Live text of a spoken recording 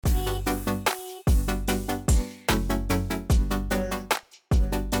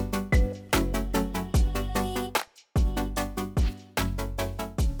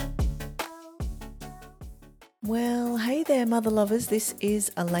Well, hey there, mother lovers. This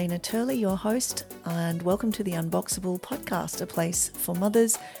is Elena Turley, your host, and welcome to the Unboxable podcast, a place for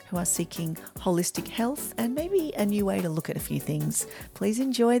mothers who are seeking holistic health and maybe a new way to look at a few things. Please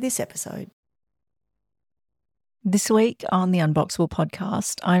enjoy this episode. This week on the Unboxable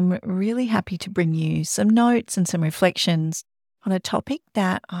podcast, I'm really happy to bring you some notes and some reflections on a topic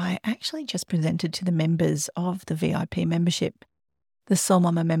that I actually just presented to the members of the VIP membership, the Soul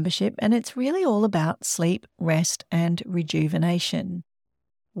Mama membership, and it's really all about sleep, rest, and rejuvenation.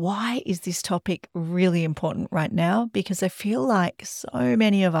 Why is this topic really important right now? Because I feel like so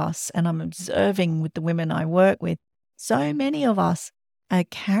many of us, and I'm observing with the women I work with, so many of us are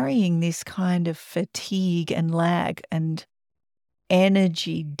carrying this kind of fatigue and lag and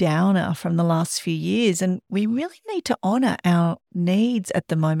energy downer from the last few years. And we really need to honor our needs at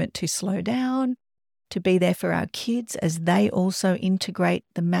the moment to slow down, to be there for our kids as they also integrate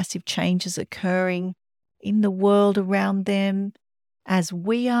the massive changes occurring in the world around them, as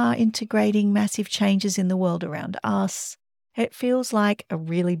we are integrating massive changes in the world around us. It feels like a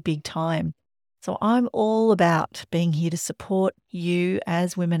really big time. So I'm all about being here to support you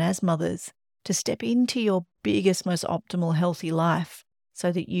as women, as mothers, to step into your biggest, most optimal, healthy life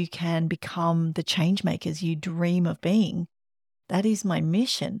so that you can become the change makers you dream of being. That is my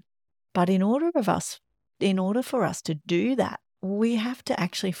mission. But in order for us to do that, we have to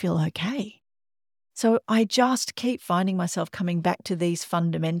actually feel okay. So I just keep finding myself coming back to these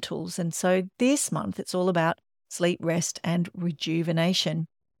fundamentals. And so this month, it's all about sleep, rest, and rejuvenation.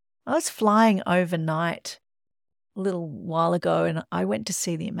 I was flying overnight a little while ago and I went to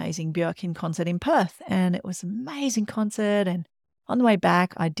see the amazing Björk concert in Perth, and it was an amazing concert. And on the way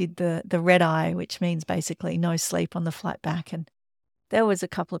back, I did the red eye, which means basically no sleep on the flight back. And there was a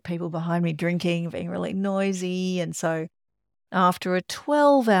couple of people behind me drinking, being really noisy. And so after a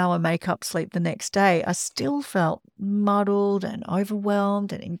 12-hour make-up sleep the next day, I still felt muddled and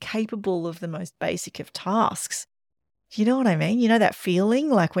overwhelmed and incapable of the most basic of tasks. You know what I mean? You know that feeling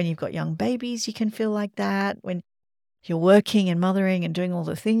like when you've got young babies, you can feel like that. When you're working and mothering and doing all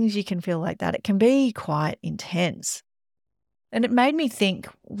the things, you can feel like that. It can be quite intense. And it made me think,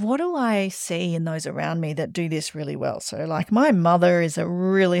 what do I see in those around me that do this really well? So like my mother is a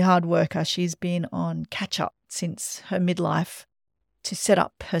really hard worker. She's been on catch up since her midlife to set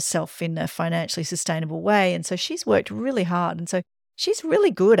up herself in a financially sustainable way. And so she's worked really hard. And so she's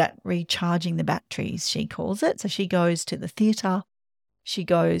really good at recharging the batteries, she calls it. So she goes to the theatre. She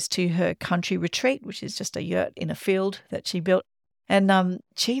goes to her country retreat, which is just a yurt in a field that she built. And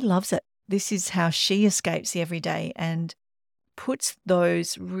she loves it. This is how she escapes the everyday and puts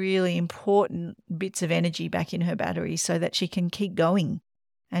those really important bits of energy back in her battery so that she can keep going.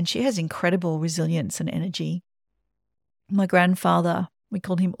 And she has incredible resilience and energy. My grandfather, we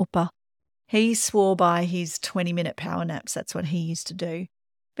called him Uppa. He swore by his 20-minute power naps. That's what he used to do.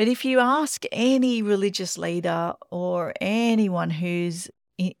 But if you ask any religious leader or anyone who's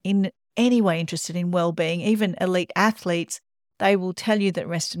in any way interested in well-being, even elite athletes, they will tell you that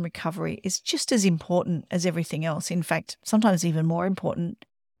rest and recovery is just as important as everything else. In fact, sometimes even more important.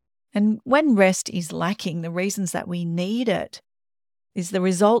 And when rest is lacking, the reasons that we need it is the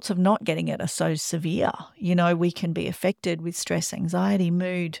results of not getting it are so severe. You know, we can be affected with stress, anxiety,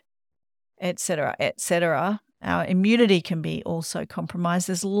 mood, etc., etc. Our immunity can be also compromised.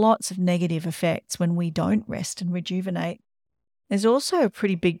 There's lots of negative effects when we don't rest and rejuvenate. There's also a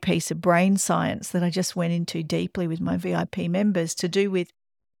pretty big piece of brain science that I just went into deeply with my VIP members to do with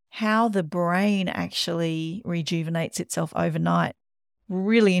how the brain actually rejuvenates itself overnight.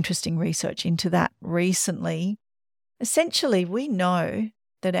 Really interesting research into that recently. Essentially, we know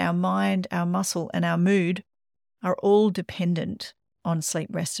that our mind, our muscle, and our mood are all dependent on sleep,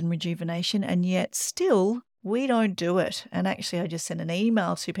 rest, and rejuvenation, and yet still we don't do it. And actually, I just sent an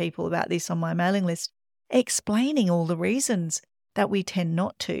email to people about this on my mailing list, explaining all the reasons that we tend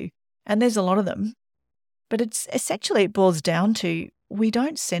not to. And there's a lot of them. But it's essentially, it boils down to we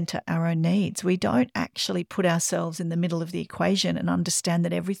don't center our own needs. We don't actually put ourselves in the middle of the equation and understand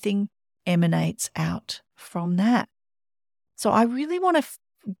that everything emanates out from that. So I really want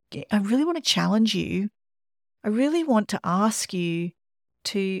to challenge you. I really want to ask you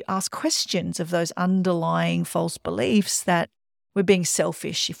to ask questions of those underlying false beliefs that we're being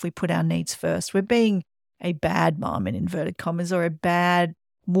selfish if we put our needs first. We're being a bad mom in inverted commas, or a bad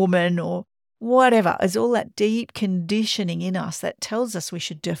woman, or whatever. There's all that deep conditioning in us that tells us we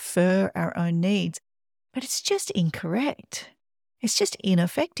should defer our own needs. But it's just incorrect. It's just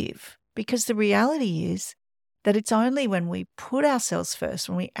ineffective, because the reality is that it's only when we put ourselves first,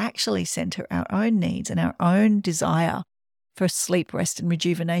 when we actually center our own needs and our own desire for sleep, rest, and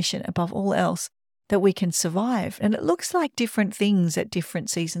rejuvenation above all else, that we can survive. And it looks like different things at different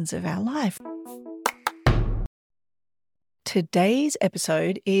seasons of our life. Today's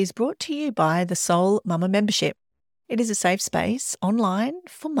episode is brought to you by the Soul Mama membership. It is a safe space online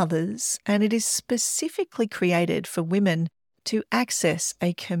for mothers, and it is specifically created for women to access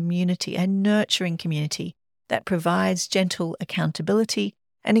a community, a nurturing community that provides gentle accountability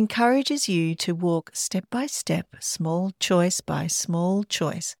and encourages you to walk step by step, small choice by small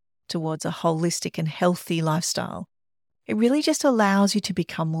choice, towards a holistic and healthy lifestyle. It really just allows you to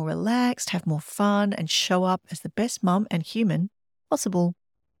become more relaxed, have more fun, and show up as the best mum and human possible.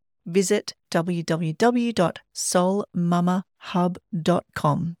 Visit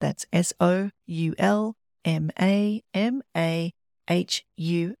www.soulmamahub.com. That's SOULMAMAHUB.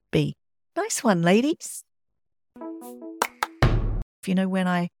 Nice one, ladies. When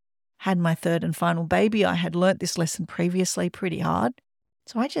I had my third and final baby, I had learnt this lesson previously pretty hard.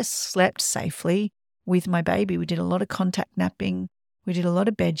 So I just slept safely with my baby. We did a lot of contact napping. We did a lot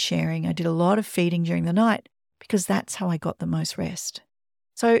of bed sharing. I did a lot of feeding during the night because that's how I got the most rest.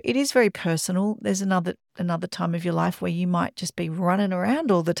 So it is very personal. There's another time of your life where you might just be running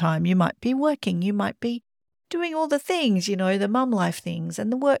around all the time. You might be working. You might be doing all the things, the mum life things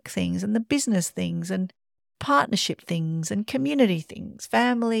and the work things and the business things and partnership things and community things,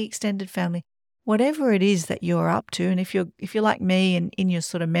 family, extended family, whatever it is that you're up to. And if you're like me and in your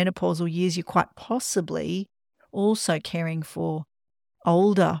sort of menopausal years, you're quite possibly also caring for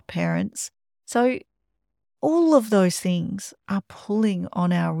older parents. So all of those things are pulling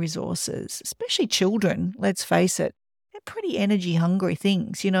on our resources, especially children. Let's face it, they're pretty energy hungry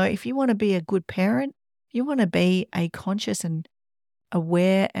things. If you want to be a good parent, you want to be a conscious and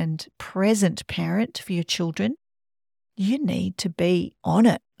aware and present parent for your children, you need to be on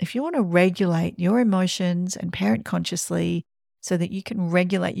it. If you want to regulate your emotions and parent consciously so that you can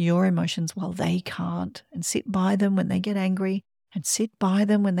regulate your emotions while they can't, and sit by them when they get angry, and sit by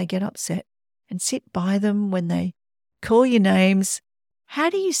them when they get upset, and sit by them when they call you names, how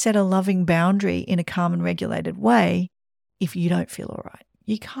do you set a loving boundary in a calm and regulated way if you don't feel all right?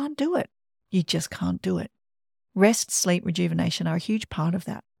 You can't do it. You just can't do it. Rest, sleep, rejuvenation are a huge part of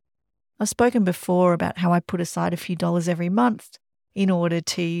that. I've spoken before about how I put aside a few dollars every month in order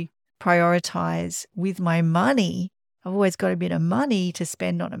to prioritize with my money. I've always got a bit of money to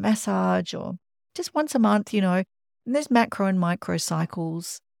spend on a massage or just once a month, and there's macro and micro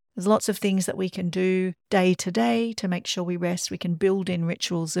cycles. There's lots of things that we can do day to day to make sure we rest. We can build in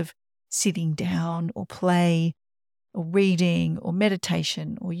rituals of sitting down or play or reading or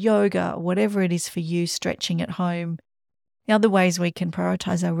meditation or yoga or whatever it is for you, stretching at home. The other ways we can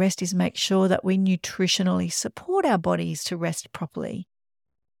prioritize our rest is make sure that we nutritionally support our bodies to rest properly.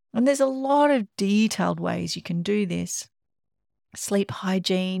 And there's a lot of detailed ways you can do this. Sleep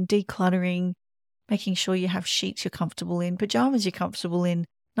hygiene, decluttering, making sure you have sheets you're comfortable in, pajamas you're comfortable in,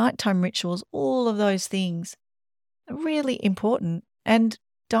 nighttime rituals, all of those things are really important. And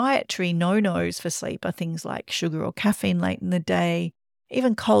dietary no-nos for sleep are things like sugar or caffeine late in the day.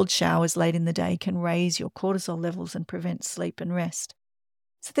 Even cold showers late in the day can raise your cortisol levels and prevent sleep and rest.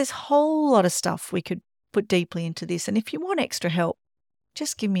 So there's a whole lot of stuff we could put deeply into this. And if you want extra help,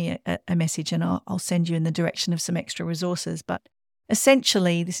 just give me a message and I'll send you in the direction of some extra resources. But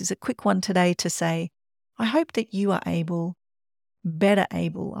essentially, this is a quick one today to say, I hope that you are better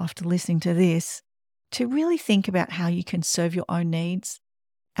able after listening to this, to really think about how you can serve your own needs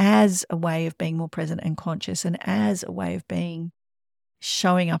as a way of being more present and conscious, and as a way of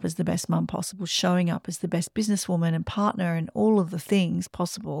showing up as the best mum possible, showing up as the best businesswoman and partner and all of the things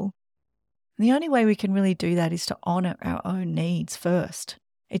possible. And the only way we can really do that is to honor our own needs first.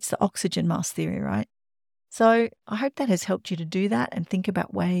 It's the oxygen mask theory, right? So I hope that has helped you to do that and think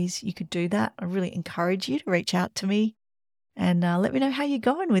about ways you could do that. I really encourage you to reach out to me and let me know how you're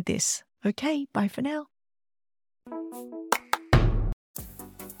going with this. Okay, bye for now.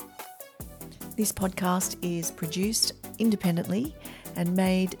 This podcast is produced independently and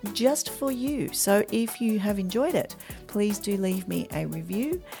made just for you. So if you have enjoyed it, please do leave me a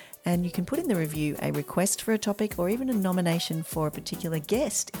review, and you can put in the review a request for a topic or even a nomination for a particular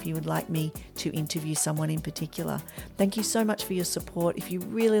guest if you would like me to interview someone in particular. Thank you so much for your support. If you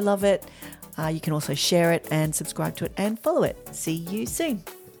really love it, you can also share it and subscribe to it and follow it. See you soon.